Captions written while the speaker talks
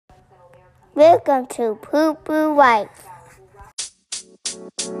Welcome to Poo Poo Life.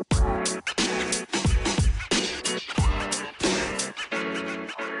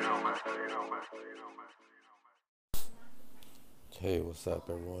 Hey, what's up,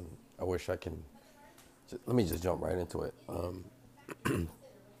 everyone? I wish I can. Let me just jump right into it.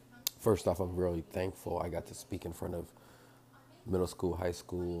 First off, I'm really thankful I got to speak in front of middle school, high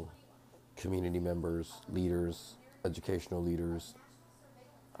school, community members, leaders, educational leaders,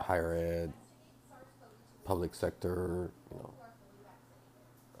 higher ed, public sector,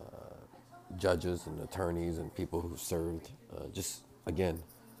 judges and attorneys and people who've served. Just again,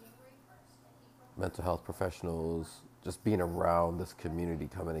 mental health professionals, just being around this community,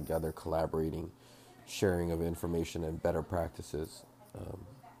 coming together, collaborating, sharing of information and better practices.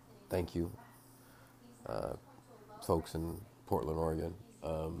 Thank you, folks in Portland, Oregon.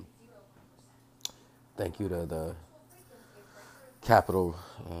 Thank you to the Capital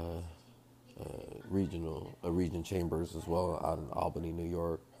Region Chambers as well out in Albany, New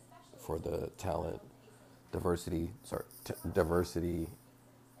York, for the diversity,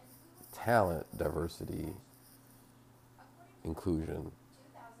 inclusion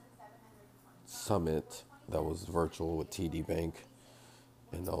summit that was virtual with TD Bank,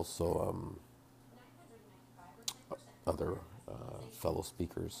 and also other fellow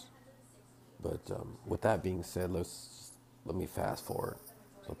speakers. But with that being said, let me fast forward.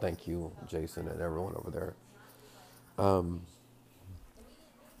 So thank you, Jason, and everyone over there.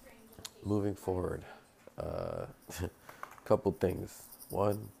 Moving forward, a couple things.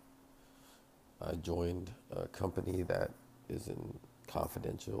 One, I joined a company that is in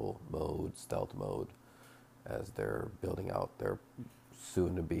confidential mode, stealth mode, as they're building out their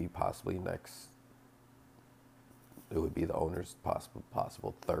soon to be possibly next. It would be the owner's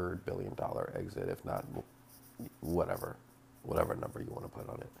possible third $1 billion exit, if not whatever number you want to put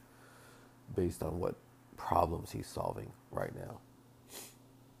on it, based on what problems he's solving right now.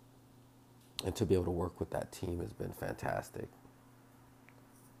 And to be able to work with that team has been fantastic.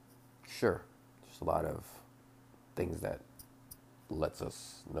 Sure, there's a lot of things that lets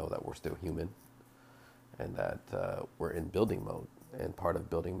us know that we're still human and that we're in building mode. And part of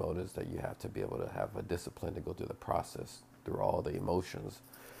building mode is that you have to be able to have a discipline to go through the process, through all the emotions,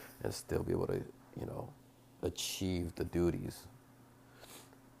 and still be able to, achieve the duties,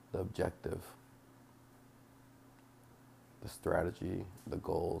 the objective, the strategy, the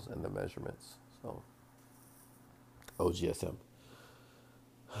goals, and the measurements. So, OGSM.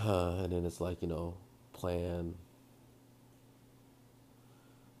 And then it's like, plan,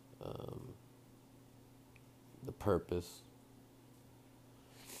 the purpose,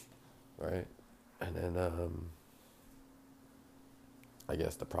 right? And then I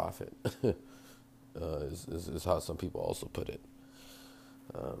guess the profit is how some people also put it.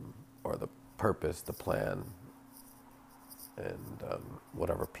 Or the purpose, the plan, and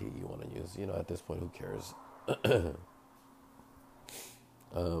whatever P you want to use. At this point, who cares?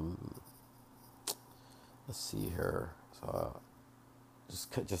 Let's see here. So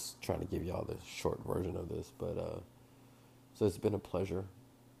just trying to give y'all the short version of this, but so it's been a pleasure.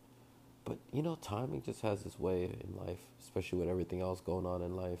 But timing just has its way in life, especially with everything else going on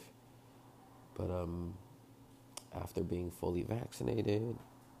in life. But after being fully vaccinated,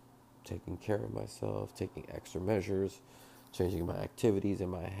 taking care of myself, taking extra measures, changing my activities and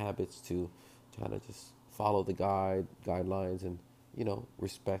my habits to kind of just follow the guidelines and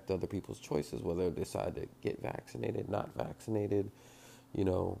respect other people's choices, whether they decide to get vaccinated, not vaccinated,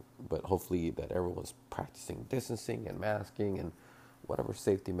 but hopefully that everyone's practicing distancing and masking and whatever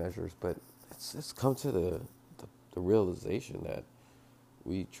safety measures. But it's come to the realization that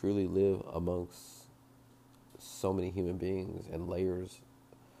we truly live amongst so many human beings and layers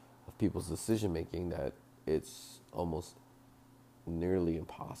of people's decision making that it's almost nearly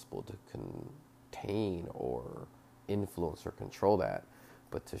impossible to contain or influence or control that,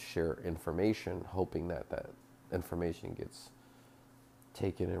 but to share information, hoping that information gets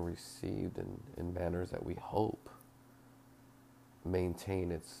taken and received in manners that we hope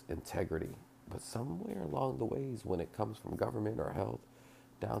maintain its integrity. But somewhere along the ways, when it comes from government or health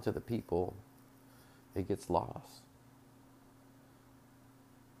down to the people, it gets lost.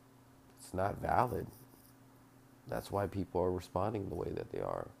 It's not valid. That's why people are responding the way that they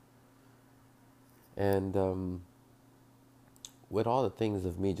are. And with all the things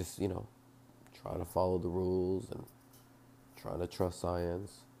of me just, trying to follow the rules and trying to trust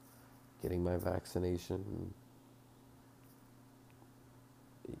science, getting my vaccination,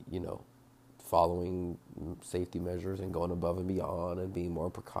 following safety measures and going above and beyond and being more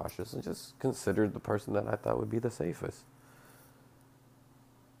precautious, and just considered the person that I thought would be the safest.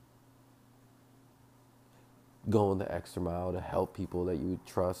 going the extra mile to help people that you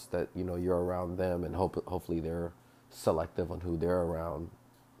trust, that you're around them, and hopefully they're selective on who they're around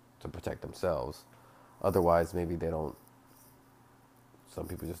to protect themselves. Otherwise, maybe they don't. Some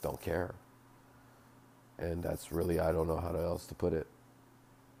people just don't care, and that's really, I don't know how else to put it.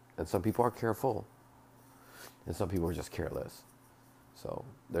 And some people are careful, and some people are just careless. So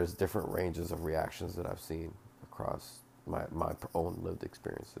there's different ranges of reactions that I've seen across my own lived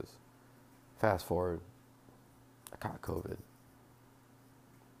experiences. Fast forward, I caught COVID,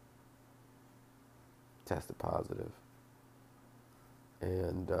 tested positive,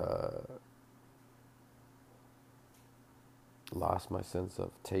 and lost my sense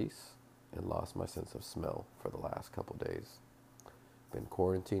of taste and lost my sense of smell for the last couple days. Been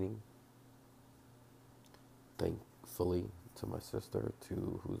quarantining, thankfully, to my sister,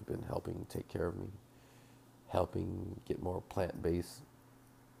 who's been helping take care of me, helping get more plant-based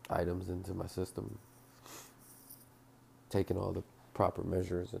items into my system, taking all the proper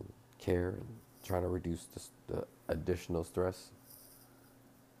measures and care and trying to reduce the additional stress.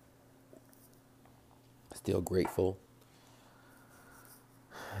 Still grateful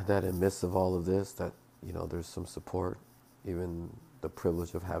that in midst of all of this, that there's some support, even the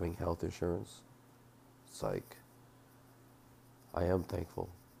privilege of having health insurance. It's like, I am thankful.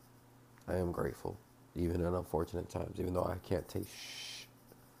 I am grateful, even in unfortunate times, even though I can't taste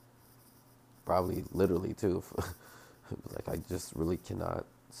probably literally too. Like, I just really cannot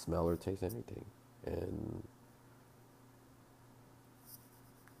smell or taste anything. And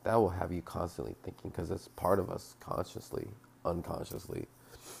that will have you constantly thinking, because it's part of us, consciously, unconsciously.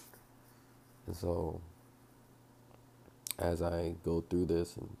 And so as I go through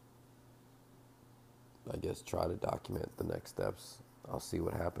this and I guess try to document the next steps, I'll see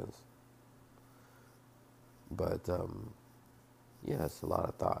what happens. But yeah, it's a lot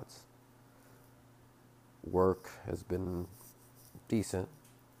of thoughts. Work has been decent,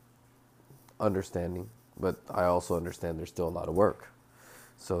 understanding, but I also understand there's still a lot of work.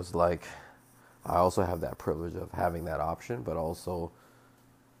 So it's like, I also have that privilege of having that option, but also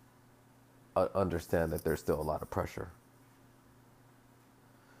understand that there's still a lot of pressure.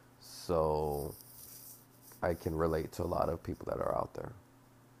 So I can relate to a lot of people that are out there.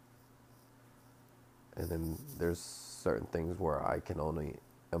 And then there's certain things where I can only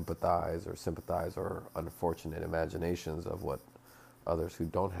empathize or sympathize, or unfortunate imaginations of what others who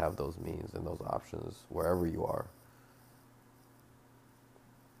don't have those means and those options, wherever you are.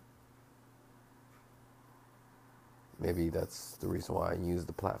 Maybe that's the reason why I use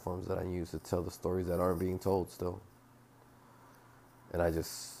the platforms that I use to tell the stories that aren't being told still. And I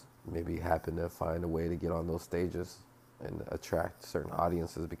just maybe happen to find a way to get on those stages and attract certain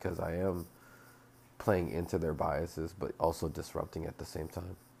audiences, because I am playing into their biases, but also disrupting at the same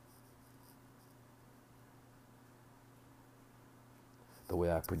time. The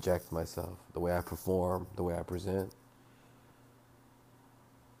way I project myself, the way I perform, the way I present.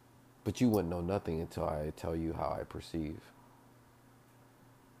 But you wouldn't know nothing until I tell you how I perceive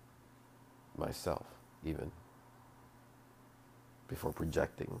myself, even before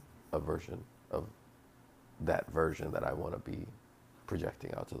projecting a version of that version that I want to be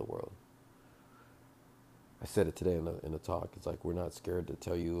projecting out to the world. I said it today in the talk. It's like, we're not scared to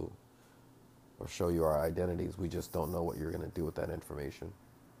tell you or show you our identities. We just don't know what you're going to do with that information.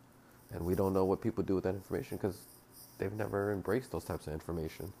 And we don't know what people do with that information because they've never embraced those types of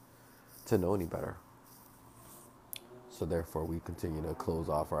information to know any better. So therefore, we continue to close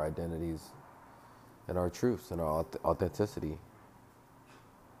off our identities and our truths and our authenticity.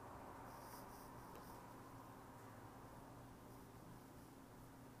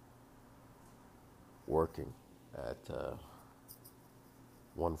 Working at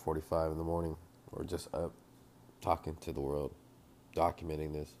 1:45 in the morning, or just up talking to the world,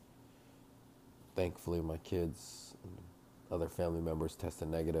 documenting this. Thankfully, my kids and other family members tested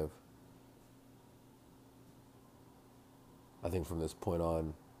negative. I think from this point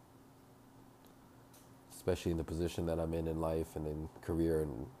on, especially in the position that I'm in life and in career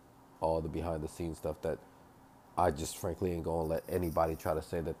and all the behind the scenes stuff, that I just frankly ain't gonna let anybody try to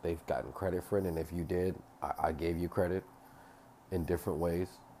say that they've gotten credit for it. And if you did, I gave you credit in different ways.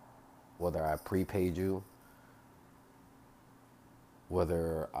 Whether I prepaid you,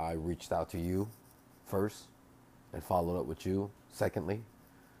 whether I reached out to you first and followed up with you secondly,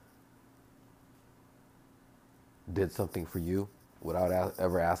 did something for you without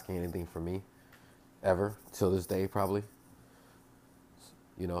ever asking anything from me, ever, till this day probably.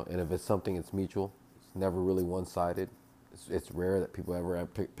 And if it's something, it's mutual. It's never really one-sided. It's rare that people ever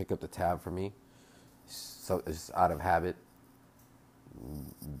pick up the tab for me. So it's out of habit.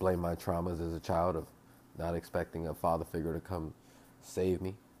 Blame my traumas as a child of not expecting a father figure to come save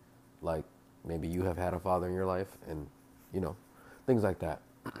me, like maybe you have had a father in your life, and things like that.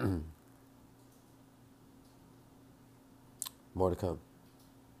 More to come.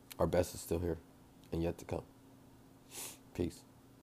 Our best is still here and yet to come. Peace.